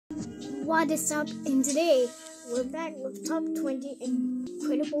What is up? And today we're back with top 20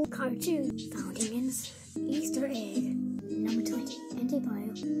 incredible cartoons found in Easter egg. Number 20,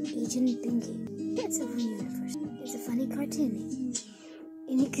 Antibio, Agent Binky. That's a fun universe. It's a funny cartoon.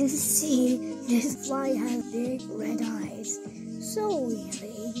 And you can see this fly has big red eyes. So we have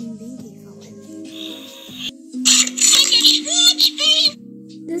Agent Binky following.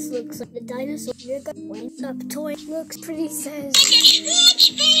 This looks like the dinosaur went up toy. Looks pretty says.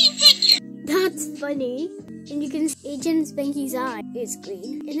 That's funny. And you can see Agent Binky's eye is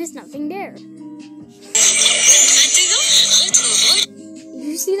green and there's nothing there.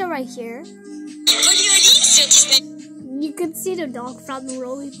 You see that right here? You can see the dog from the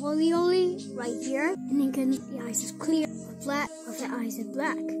Roly Poly Oly right here. And you can see the eyes is clear or flat or the eyes is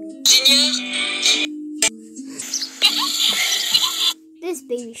black. This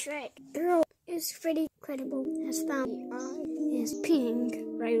baby Shrek girl is pretty incredible. Has found the eye is pink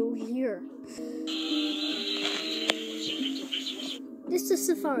right over here. This is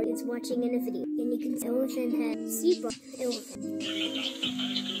Safari is watching in a video, and you can see elephant head, zebra, elephant.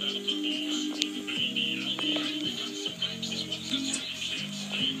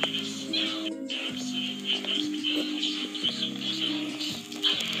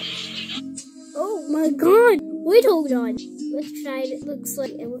 Oh my god! Wait, hold on. Let's try it. It looks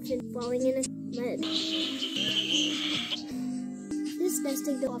like elephant falling in a mud. This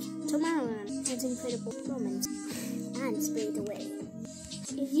nesting off Tomorrowland has incredible moments and sprayed away.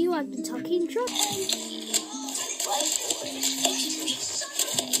 If you like the talking truck,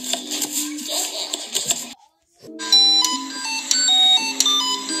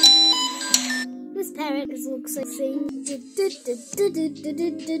 this parrot looks like saying.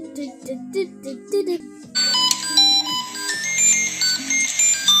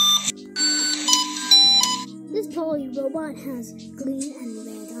 This Polly robot has green and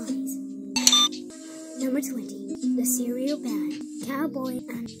red eyes. Number 20, the cereal band, Cowboy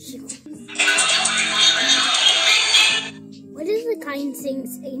and Sugar. What is the kind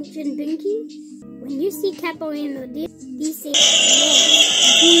sings Agent Binky? When you see Cowboy in the deep, he sings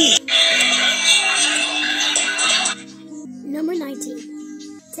Number 19,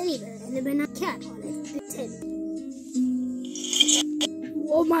 Teddy Bear and the banana cat on it.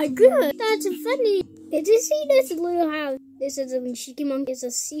 Oh my god, that's funny. Did you see this little house? This is a Shiki Monkey, it's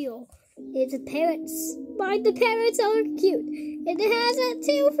a seal. It's a parrot. Why the parrots are cute. And it has a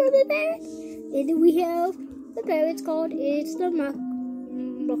tail for the parrot. And we have the parrots called it's the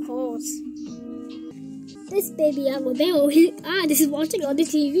macaws. This baby Alabama, this is watching on the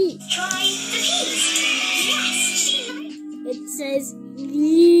TV. Try the piece. Yes, It says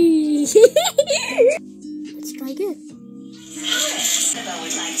Let's try again. Bella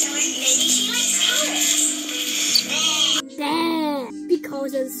would like to eat. Maybe she likes carrots.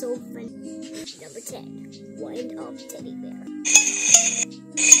 Because it's so funny. Number 10, Wind Up Teddy Bear.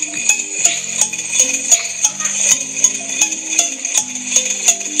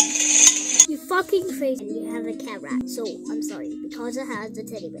 You fucking crazy. You have a cat rat. So I'm sorry, because it has the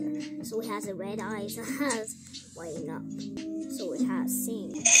teddy bear. So it has the red eyes. It has wind up. So it has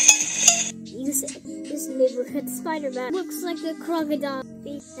sing. You see, this neighborhood Spider-Man looks like a crocodile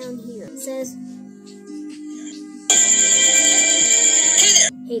face down here. It says,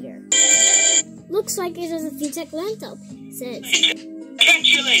 hey there. Looks like it has a VTech laptop. It says,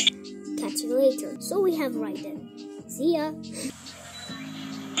 catch you later. So we have right then. See ya.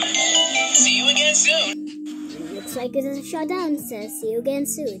 See you again soon. Looks like it is a shutdown. It says, see you again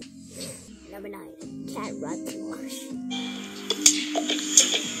soon. Number 9, Cat Rat Wash.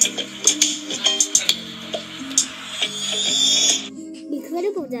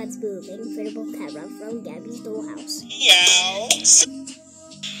 Incredible Dad's Move, Incredible Cat Rat from Gabby's Dollhouse. Meow.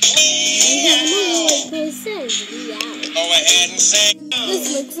 It says meow. Go ahead and say. This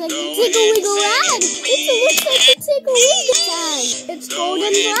looks like a Tickle Wiggle ad. It looks like a Tickle Wiggle ad. It's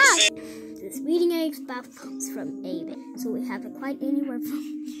golden black. This reading eggs bath comes from Abe. So we have it quite anywhere from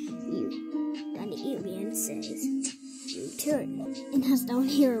you. Then the alien says, return. It has down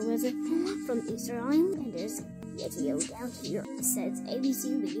here a visit from Easter Island. And there's Yeti-O down here. It says ABC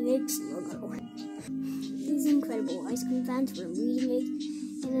Reading Eggs logo. These incredible ice cream fans from Reading Eggs.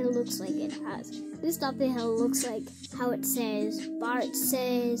 And it looks like it has. This top hill looks like how it says, Bart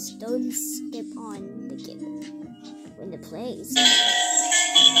says, don't skip on the kid when it plays.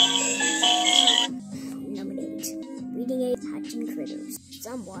 Number 8, Reading Eggs Hatching Critters.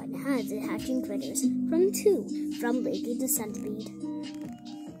 Someone has the Hatching Critters from 2, from Ricky the Centipede.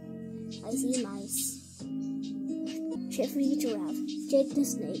 I see mice. Jeffrey Giraffe, Jake the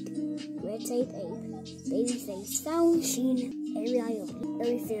Snake, Red Tape Ape, Babyface, Foul Machine,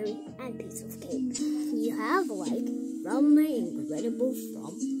 Airy Fairy, and Piece of Cake. You have like from the Incredible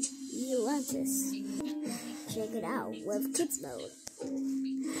from Atlantis. Check it out with Kids Mode.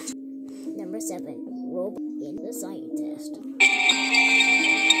 Number 7. Rope in the Scientist.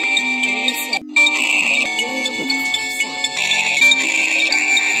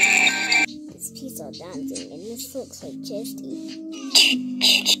 This piece of dancing and this looks like Chesty.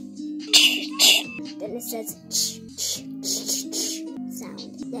 Then it says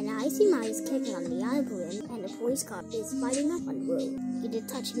sound. Then I see Mice kicking on the island and a police car is fighting up on the road. Either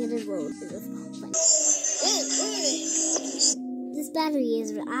touching the road is a fun. This battery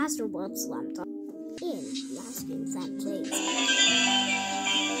is an Astrobot's laptop in last game's that place.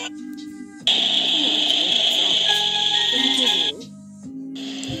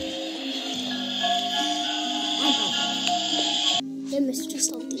 Then Mr.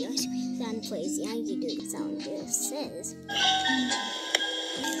 Salty Ice Cream then plays the Yankee Doodle sound. It says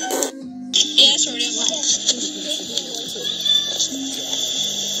Yes, or no?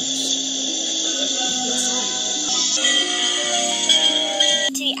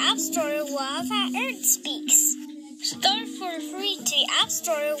 To the App Store, Wafa Earth Speaks. Start for free to the App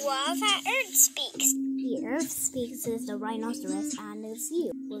Store, Wafa Earth Speaks. the Earth Speaks is the rhinoceros and it's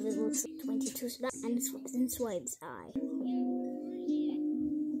you. Well, it looks like 22 spots and it's in Swipe's eye.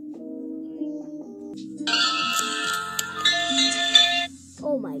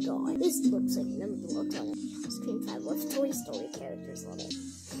 Oh my god, this looks like number looks on it. Screen 5 with Toy Story characters on it.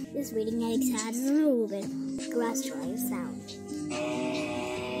 This reading eggs has a little bit grass drying sound.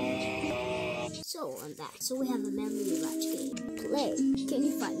 So on that, so we have a memory latch game. Play. Can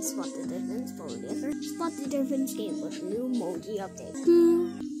you find Spot the Difference for the other? Spot the Difference game with new emoji update.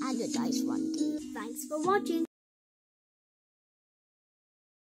 And the dice run key. Thanks for watching.